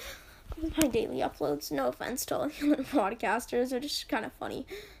winning my daily uploads. No offense to all the other podcasters, they're just kind of funny.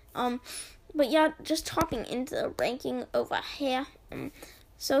 But yeah, just hopping into the ranking over here.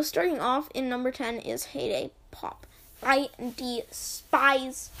 So starting off in number 10 is Heyday Pop. I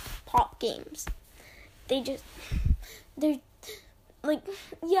despise pop games. They're like,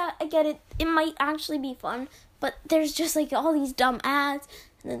 yeah, I get it. It might actually be fun, but there's just like all these dumb ads,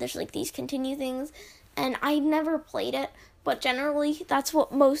 and then there's like these continue things, and I never played it, but generally that's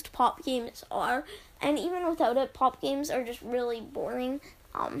what most pop games are. And even without it, pop games are just really boring.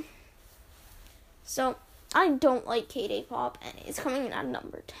 So I don't like K-Day Pop, and it's coming in at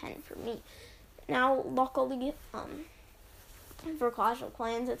number 10 for me. Now, luckily, for Clash of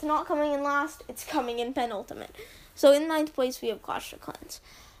Clans, it's not coming in last, it's coming in penultimate. So in 9th place, we have Clash of Clans.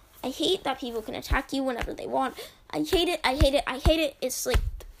 I hate that people can attack you whenever they want. I hate it. It's like,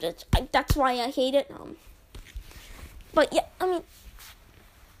 that's why I hate it. But yeah, I mean,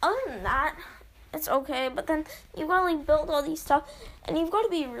 other than that, it's okay, but then you've got to, like, build all these stuff, and you've got to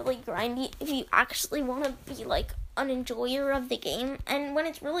be really grindy if you actually want to be, like, an enjoyer of the game. And when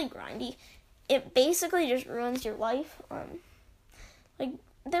it's really grindy, it basically just ruins your life. Like,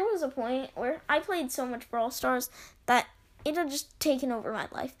 there was a point where I played so much Brawl Stars that it had just taken over my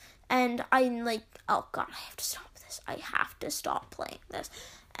life, and I'm like, oh god, I have to stop this. I have to stop playing this.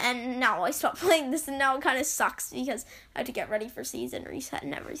 And now I stopped playing this, and now it kind of sucks because I have to get ready for season reset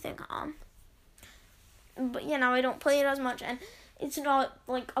and everything. But yeah, now I don't play it as much, and it's not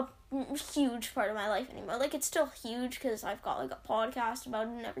like a huge part of my life anymore. Like, it's still huge because I've got like a podcast about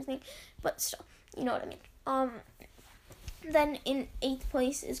it and everything, but still, you know what I mean. Then in 8th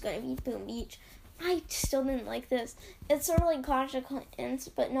place is going to be Boom Beach. I still didn't like this. It's sort of like Clash of Clans,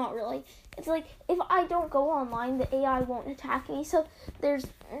 but not really. It's like, if I don't go online, the AI won't attack me, so there's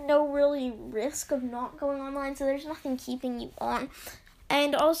no really risk of not going online, so there's nothing keeping you on.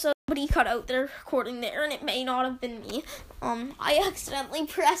 And also, somebody cut out their recording there, and it may not have been me. I accidentally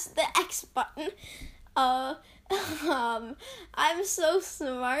pressed the X button. I'm so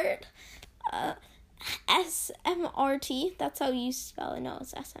smart. SMRT, that's how you spell it. No,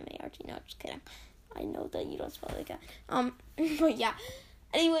 it's SMART. No, just kidding. I know that you don't spell it like that. But yeah.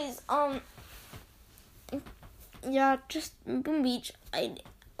 Anyways, yeah, just Boom Beach. I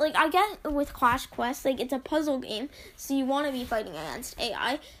get with Clash Quest, like, it's a puzzle game, so you want to be fighting against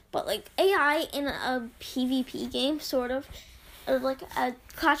AI, but, like, AI in a PvP game, sort of, or, like, a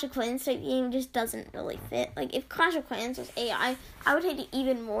Clash of Clans type game just doesn't really fit. Like, if Clash of Clans was AI, I would hate it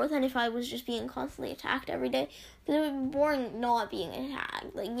even more than if I was just being constantly attacked every day, because it would be boring not being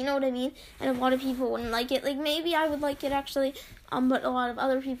attacked, like, you know what I mean? And a lot of people wouldn't like it. Like, maybe I would like it, actually, but a lot of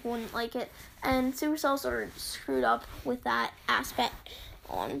other people wouldn't like it, and Supercell sort of screwed up with that aspect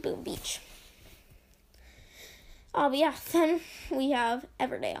on Boom Beach. But yeah, then we have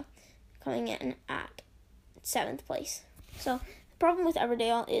Everdale coming in at 7th place. So the problem with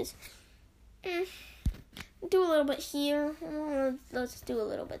Everdale is do a little bit here, let's do a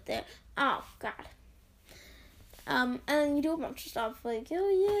little bit there. Oh god. And you do a bunch of stuff like,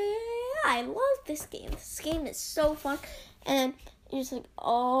 oh yeah, I love this game. This game is so fun, and you're just like,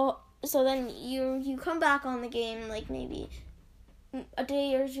 oh. So then you come back on the game like maybe a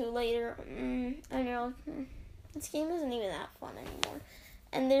day or two later, and you're like, this game isn't even that fun anymore.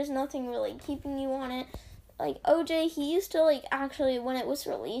 And there's nothing really keeping you on it. Like, OJ, he used to, like, actually, when it was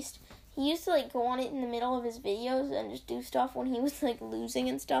released, he used to, like, go on it in the middle of his videos and just do stuff when he was, like, losing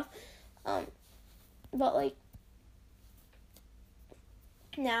and stuff. But, like,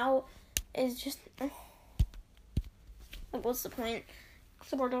 now it's just, like, what's the point?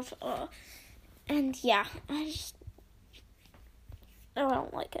 Sort of, and yeah, I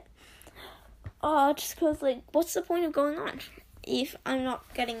don't like it. Just because, like, what's the point of going on if I'm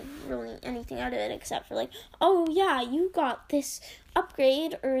not getting really anything out of it except for, like, oh, yeah, you got this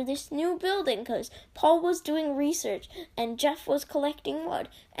upgrade or this new building because Paul was doing research and Jeff was collecting wood.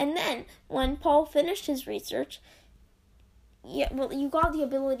 And then, when Paul finished his research, yeah, well, you got the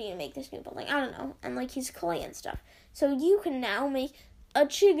ability to make this new building, I don't know, and, like, his clay and stuff. So you can now make a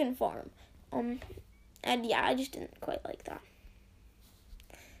chicken farm. And yeah, I just didn't quite like that.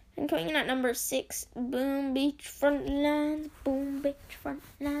 And coming in at number 6, Boom Beach Frontline, Boom Beach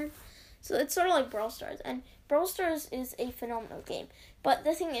Frontline. So it's sort of like Brawl Stars, and Brawl Stars is a phenomenal game. But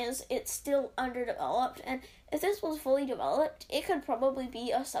the thing is, it's still underdeveloped, and if this was fully developed, it could probably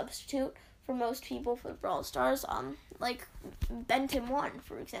be a substitute for most people for Brawl Stars. Like Benton 1,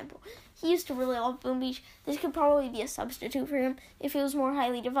 for example. He used to really love Boom Beach. This could probably be a substitute for him if it was more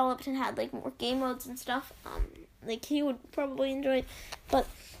highly developed and had, like, more game modes and stuff. Like, he would probably enjoy it. But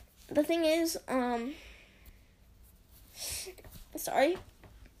the thing is, sorry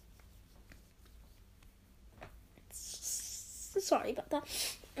about that.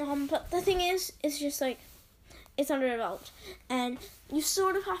 But the thing is, it's just, like, it's underdeveloped. And you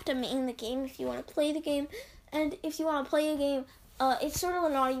sort of have to main the game if you want to play the game. And if you want to play a game, it's sort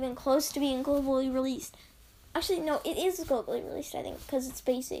of not even close to being globally released. Actually, no, it is globally released, I think, because it's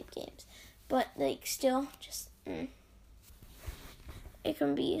basic games. But, like, still, just, it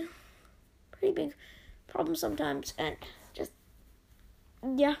can be a pretty big problem sometimes. And just,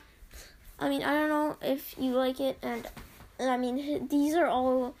 yeah. I mean, I don't know if you like it, and, I mean, these are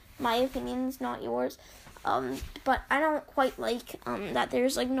all my opinions, not yours. But I don't quite like, that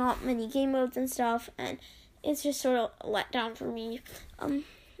there's, like, not many game modes and stuff, and it's just sort of a letdown for me. I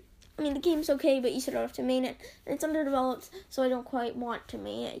mean, the game's okay, but you sort of have to main it, and it's underdeveloped, so I don't quite want to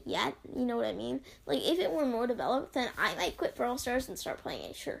main it yet, you know what I mean? Like, if it were more developed, then I might quit Brawl Stars and start playing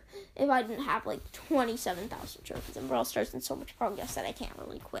it, sure. If I didn't have, like, 27,000 trophies in Brawl Stars and so much progress that I can't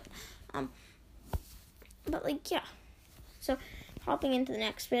really quit. But, like, yeah. So, hopping into the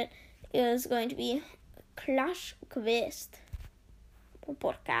next bit is going to be Clash Quest.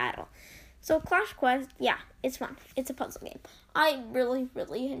 Por caro. So, Clash Quest, yeah, it's fun. It's a puzzle game. I really,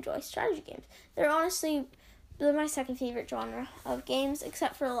 really enjoy strategy games. They're my second favorite genre of games,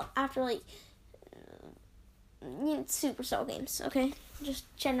 except for after, like, supercell games, okay?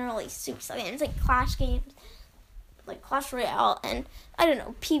 Just generally supercell games, like Clash games, like Clash Royale, and, I don't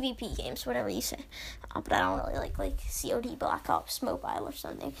know, PvP games, whatever you say. But I don't really like COD Black Ops Mobile or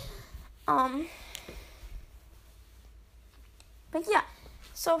something. But yeah,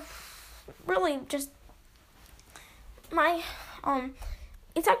 so really just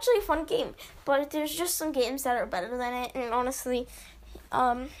it's actually a fun game, but there's just some games that are better than it, and honestly,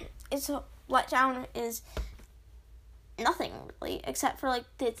 its letdown is nothing really, except for, like,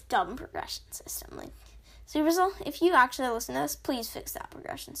 its dumb progression system. Like, Supercell, if you actually listen to this, please fix that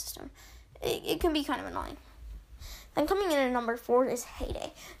progression system. It can be kind of annoying. Then coming in at number 4 is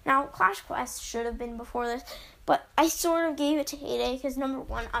Heyday. Now, Clash Quest should have been before this, but I sort of gave it to Heyday because, number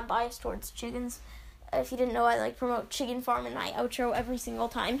 1, I'm biased towards chickens. If you didn't know, I, like, promote Chicken Farm in my outro every single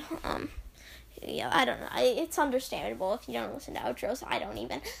time. Yeah, I don't know. It's understandable if you don't listen to outros. I don't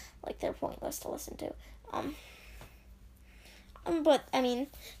even. Like, they're pointless to listen to. But I mean,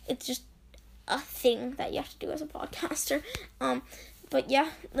 it's just a thing that you have to do as a podcaster. But yeah,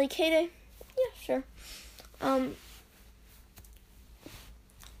 like Heyday, yeah, sure. And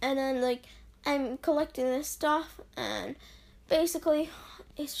then like I'm collecting this stuff, and basically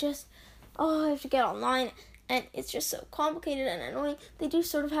it's just I have to get online, and it's just so complicated and annoying. They do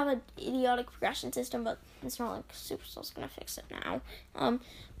sort of have an idiotic progression system, but it's not like Supercell's gonna fix it now.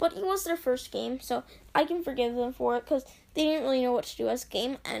 But it was their first game, so I can forgive them for it because they didn't really know what to do as a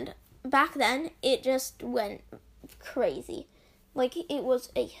game, and back then it just went crazy. Like, it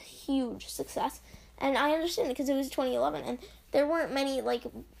was a huge success, and I understand it because it was 2011, and there weren't many like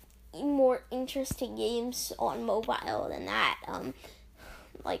more interesting games on mobile than that.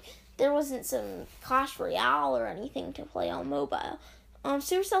 Like, there wasn't some Clash Royale or anything to play on mobile.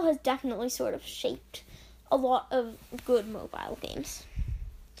 Supercell has definitely sort of shaped a lot of good mobile games.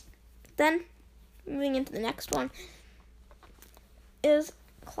 Then, moving into the next one, is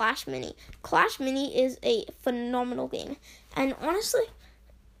Clash Mini. Clash Mini is a phenomenal game. And honestly,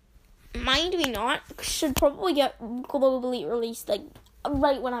 mind me not, should probably get globally released, like,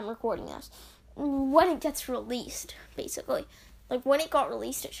 right when I'm recording this. When it gets released, basically. Like, when it got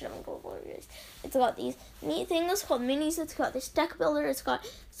released, it should have been globally released. It's got these neat things called minis. It's got this deck builder. It's got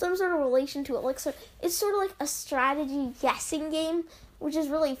some sort of relation to Elixir. It's sort of like a strategy guessing game, which is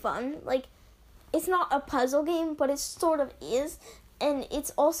really fun. Like, it's not a puzzle game, but it sort of is. And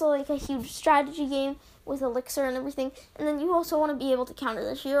it's also like a huge strategy game with Elixir and everything. And then you also want to be able to counter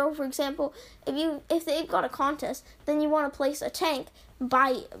the hero. For example, if they've got a contest, then you want to place a tank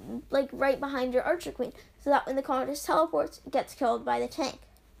by like right behind your Archer Queen, so that when the contest teleports, it gets killed by the tank.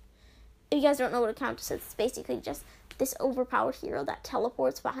 If you guys don't know what a contest is, it's basically just this overpowered hero that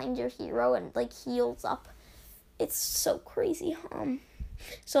teleports behind your hero and like heals up. It's so crazy.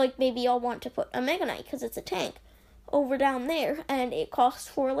 So like maybe y'all want to put a Mega Knight because it's a tank over down there, and it costs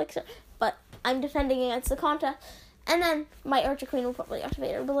 4 elixir, but I'm defending against the contest, and then my Archer Queen will probably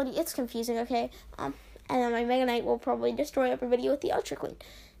activate her ability. It's confusing, okay? And then my Mega Knight will probably destroy everybody with the Archer Queen,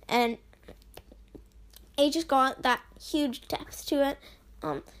 and it just got that huge depth to it.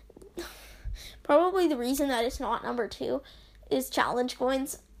 Probably the reason that it's not number 2 is challenge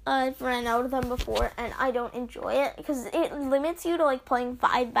coins. I've ran out of them before, and I don't enjoy it, because it limits you to, like, playing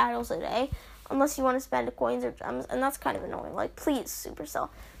 5 battles a day, unless you want to spend coins or gems, and that's kind of annoying. Like, please, Supercell,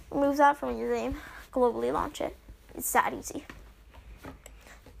 remove that from your game. Globally launch it. It's that easy.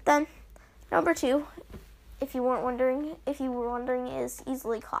 Then, number 2, if you were wondering, is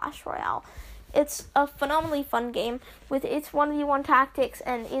easily Clash Royale. It's a phenomenally fun game with its 1v1 tactics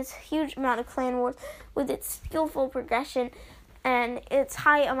and its huge amount of clan wars, with its skillful progression and its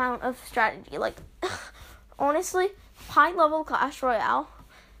high amount of strategy. Like, honestly, high-level Clash Royale,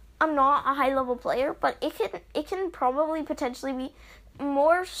 I'm not a high-level player, but it can probably potentially be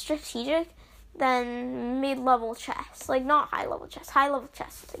more strategic than mid-level chess. Like, not high-level chess. High-level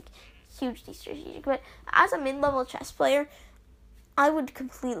chess is, like, hugely strategic. But as a mid-level chess player, I would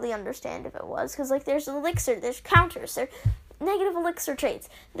completely understand if it was. Because, like, there's elixir, there's counters, there's negative elixir traits,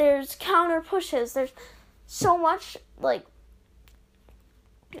 there's counter pushes, there's so much, like,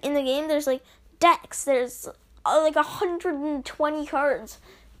 in the game. There's, like, decks, there's, like, 120 cards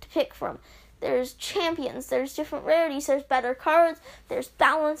to pick from. There's champions, there's different rarities, there's better cards, there's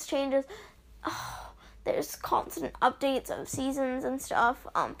balance changes, there's constant updates of seasons and stuff,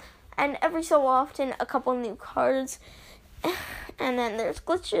 and every so often a couple new cards, and then there's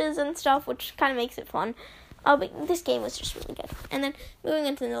glitches and stuff, which kind of makes it fun. But this game was just really good. And then moving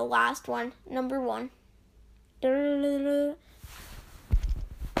into the last one, number 1.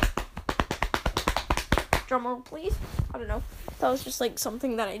 Drumroll, please. I don't know. That was just like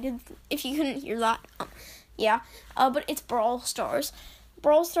something that I did. If you couldn't hear that, yeah. But it's Brawl Stars.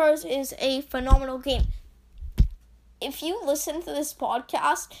 Brawl Stars is a phenomenal game. If you listen to this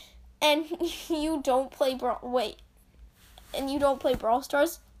podcast and you don't play Brawl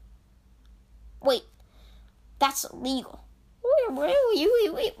Stars, wait, that's illegal.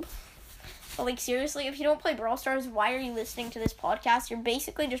 Wait. But, like, seriously, if you don't play Brawl Stars, why are you listening to this podcast? You're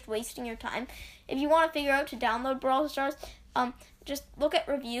basically just wasting your time. If you want to figure out to download Brawl Stars, just look at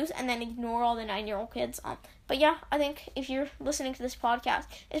reviews and then ignore all the 9-year-old kids. But yeah, I think if you're listening to this podcast,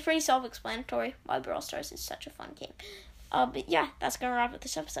 it's pretty self-explanatory why Brawl Stars is such a fun game. But yeah, that's gonna wrap up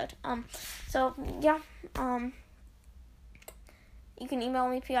this episode. So yeah, you can email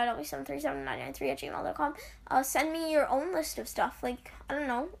me, piw7379993@gmail.com. Send me your own list of stuff. Like, I don't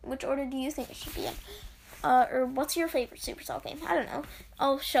know, which order do you think it should be in? Or what's your favorite Supercell game? I don't know.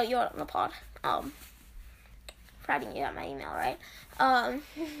 I'll show you out on the pod. Friday, you got my email, right?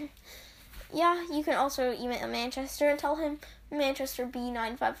 Yeah, you can also email Manchester and tell him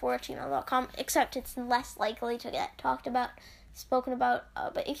manchesterb954@gmail.com, except it's less likely to get spoken about.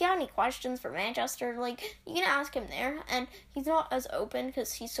 But if you have any questions for Manchester, like, you can ask him there, and he's not as open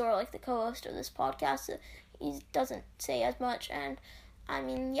because he's sort of like the co-host of this podcast, so he doesn't say as much. And I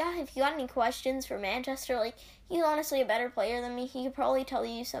mean, yeah, if you got any questions for Manchester, like, he's honestly a better player than me. He could probably tell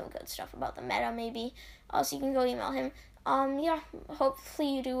you some good stuff about the meta, maybe. So you can go email him. Yeah,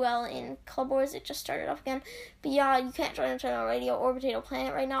 hopefully you do well in Club Wars. It just started up again. But yeah, you can't join Channel Radio or Potato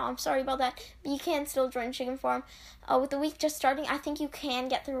Planet right now. I'm sorry about that. But you can still join Chicken Farm. With the week just starting, I think you can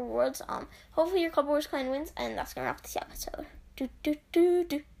get the rewards. Hopefully your Club Wars clan wins, and that's gonna wrap this episode.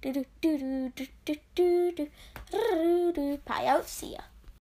 Bye out, see ya.